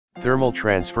Thermal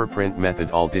transfer print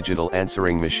method all digital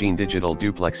answering machine digital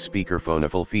duplex speakerphone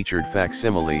full featured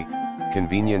facsimile,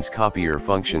 convenience copier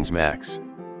functions max.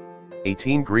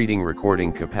 18 greeting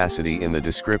recording capacity in the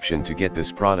description to get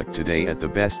this product today at the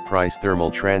best price. Thermal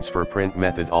transfer print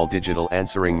method all digital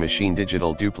answering machine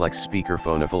digital duplex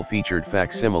speakerphone full featured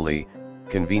facsimile,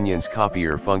 convenience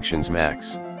copier functions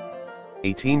max.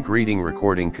 18 greeting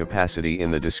recording capacity in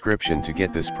the description to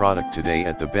get this product today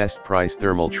at the best price.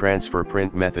 Thermal transfer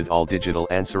print method all digital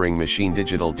answering machine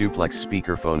digital duplex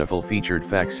speakerphone full featured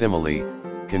facsimile,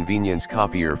 convenience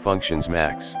copier functions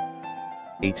max.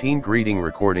 18 greeting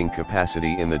recording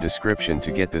capacity in the description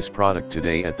to get this product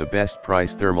today at the best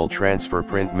price. Thermal transfer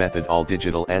print method all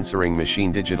digital answering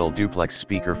machine digital duplex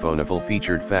speakerphone full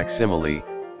featured facsimile,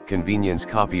 convenience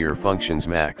copier functions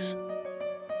max.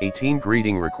 18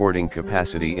 greeting recording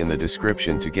capacity in the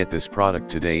description to get this product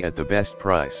today at the best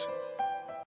price.